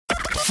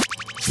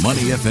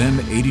Money FM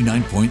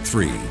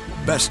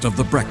 89.3, best of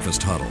the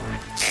breakfast huddle.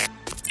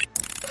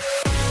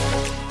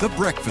 The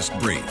Breakfast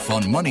Brief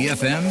on Money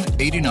FM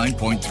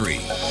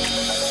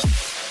 89.3.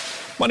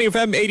 Money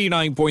FM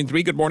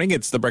 89.3. Good morning.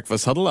 It's the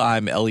Breakfast Huddle.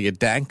 I'm Elliot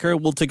Danker.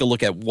 We'll take a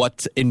look at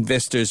what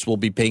investors will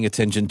be paying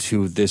attention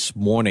to this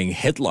morning,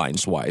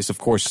 headlines-wise. Of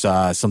course,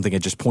 something I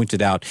just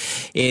pointed out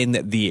in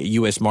the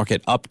U.S.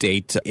 market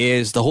update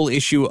is the whole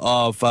issue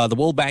of the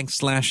World Bank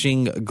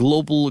slashing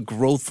global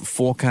growth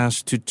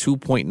forecast to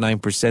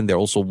 2.9%. They're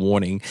also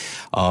warning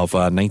of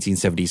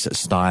 1970s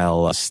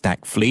style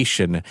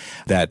stagflation.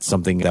 That's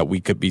something that we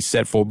could be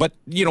set for. But,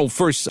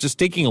 first, just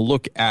taking a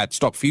look at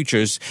stock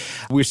futures,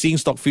 we're seeing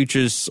stock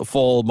futures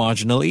fall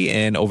marginally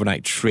in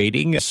overnight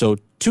trading. So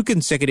 2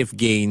 consecutive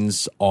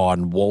gains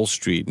on Wall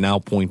Street, now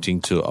pointing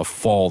to a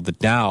fall. The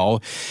Dow,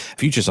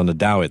 futures on the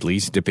Dow at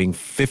least, dipping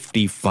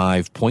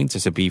 55 points.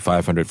 S&P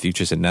 500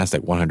 futures and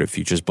NASDAQ 100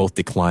 futures both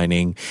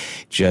declining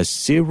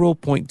just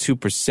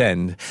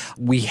 0.2%.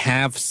 We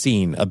have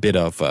seen a bit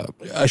of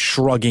a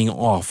shrugging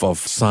off of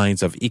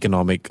signs of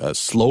economic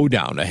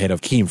slowdown ahead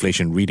of key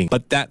inflation reading.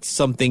 But that's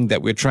something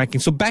that we're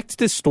tracking. So back to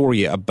this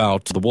story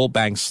about the World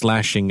Bank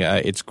slashing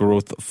its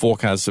growth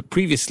forecast.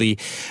 Previously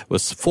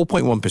was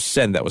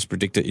 4.1% that was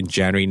predicted in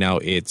January. Now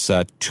it's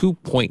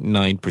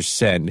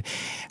 2.9%.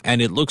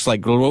 And it looks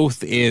like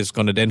growth is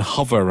going to then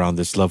hover around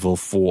this level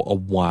for a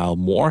while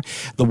more.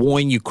 The war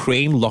in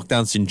Ukraine,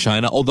 lockdowns in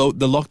China, although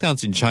the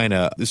lockdowns in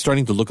China is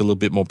starting to look a little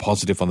bit more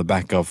positive on the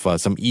back of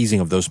some easing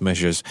of those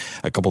measures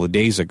a couple of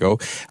days ago.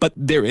 But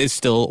there are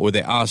still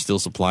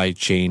supply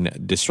chain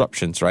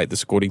disruptions, right?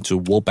 This according to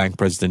World Bank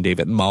President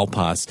David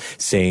Malpass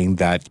saying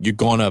that you're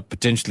going to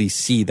potentially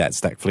see that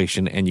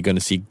stagflation and you're going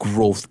to see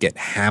growth get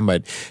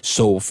hammered.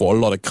 So for a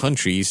lot of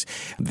countries,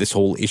 this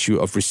whole issue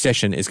of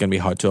recession is going to be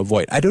hard to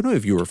avoid. I don't know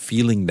if you were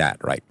feeling that,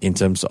 right, in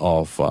terms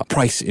of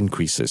price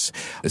increases.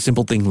 A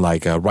simple thing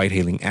like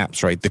ride-hailing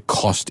apps, right, the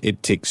cost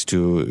it takes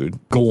to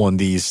go on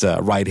these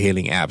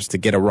ride-hailing apps to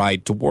get a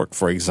ride to work,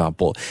 for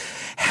example.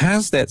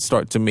 Has that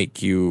started to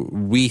make you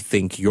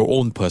rethink your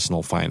own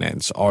personal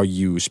finance? Are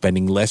you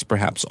spending less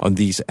perhaps on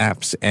these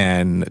apps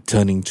and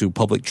turning to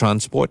public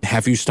transport?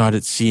 Have you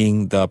started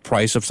seeing the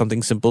price of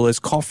something simple as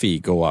coffee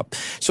go up?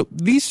 So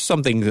these are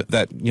something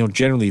that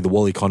generally the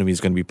world economy is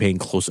going to be paying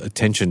close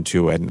attention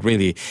to, and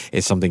really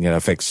is something that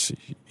affects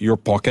your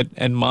pocket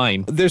and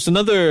mine. There's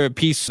another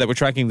piece that we're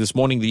tracking this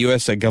morning, the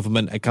U.S.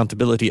 Government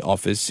Accountability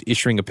Office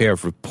issuing a pair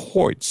of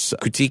reports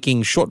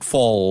critiquing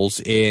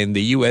shortfalls in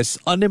the U.S.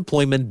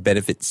 unemployment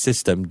benefit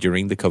system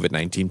during the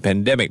COVID-19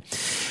 pandemic.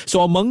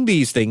 So among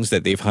these things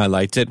that they've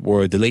highlighted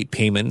were delayed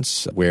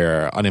payments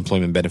where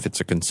unemployment benefits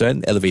are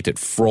concerned, elevated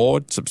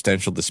fraud,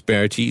 substantial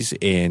disparities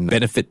in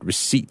benefit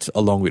receipt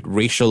along with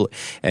racial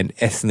and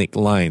ethnic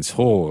lines.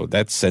 Oh,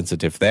 that's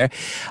sensitive there.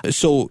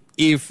 So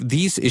if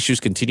these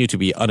issues continue to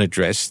be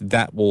unaddressed,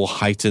 that will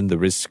heighten the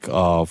risk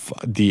of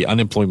the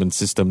unemployment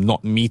system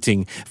not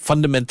meeting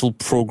fundamental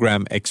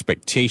program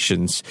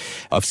expectations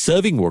of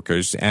serving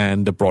workers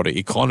and the broader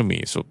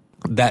economy. So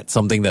that's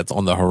something that's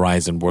on the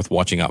horizon worth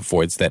watching out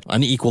for. It's that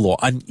unequal or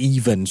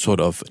uneven sort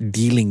of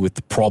dealing with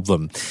the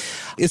problem.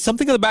 It's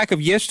something on the back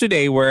of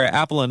yesterday where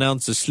Apple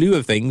announced a slew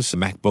of things,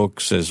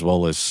 MacBooks as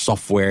well as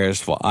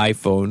softwares for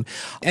iPhone.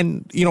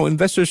 And,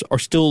 investors are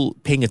still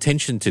paying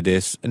attention to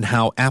this and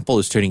how Apple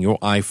is turning your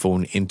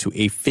iPhone into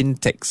a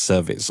fintech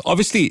service.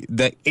 Obviously,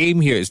 the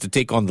aim here is to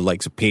take on the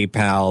likes of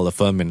PayPal,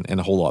 Affirm, and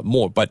a whole lot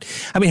more. But,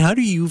 how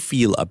do you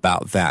feel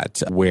about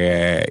that,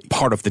 where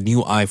part of the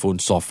new iPhone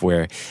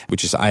software,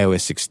 which is iOS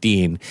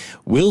 16,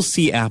 will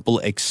see Apple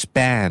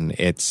expand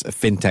its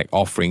fintech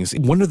offerings?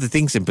 One of the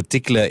things in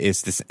particular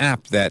is this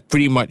app that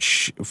pretty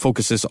much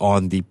focuses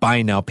on the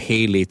buy now,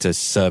 pay later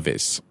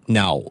service.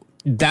 Now,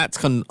 that's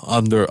come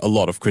under a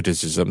lot of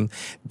criticism.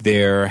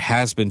 There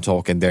has been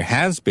talk and there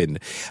has been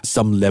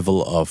some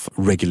level of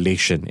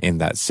regulation in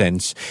that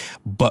sense.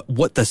 But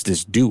what does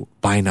this do?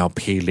 Buy now,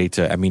 pay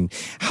later.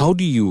 How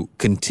do you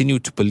continue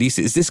to police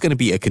it? Is this going to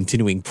be a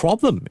continuing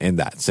problem in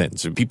that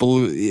sense?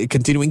 People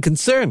continuing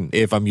concern,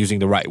 if I'm using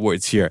the right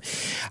words here.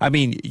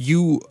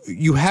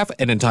 You have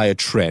an entire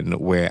trend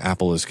where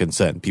Apple is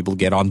concerned. People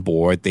get on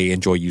board. They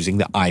enjoy using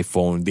the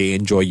iPhone. They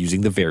enjoy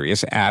using the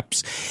various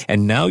apps.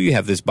 And now you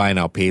have this buy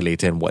now, pay later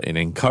and what it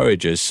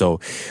encourages. So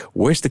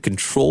where's the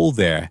control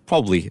there?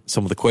 Probably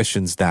some of the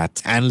questions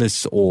that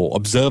analysts or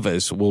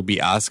observers will be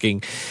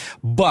asking.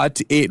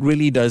 But it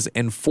really does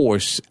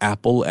enforce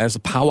Apple as a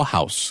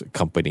powerhouse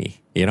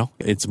company.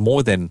 It's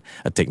more than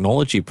a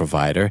technology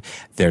provider.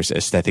 There's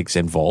aesthetics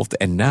involved.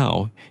 And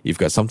now you've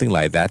got something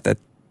like that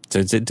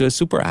turns into a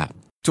super app.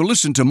 To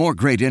listen to more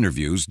great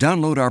interviews,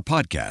 download our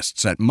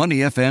podcasts at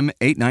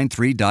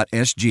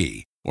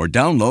moneyfm893.sg or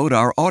download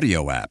our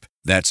audio app.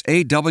 That's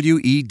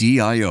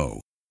AWEDIO.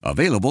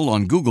 Available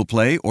on Google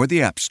Play or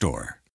the App Store.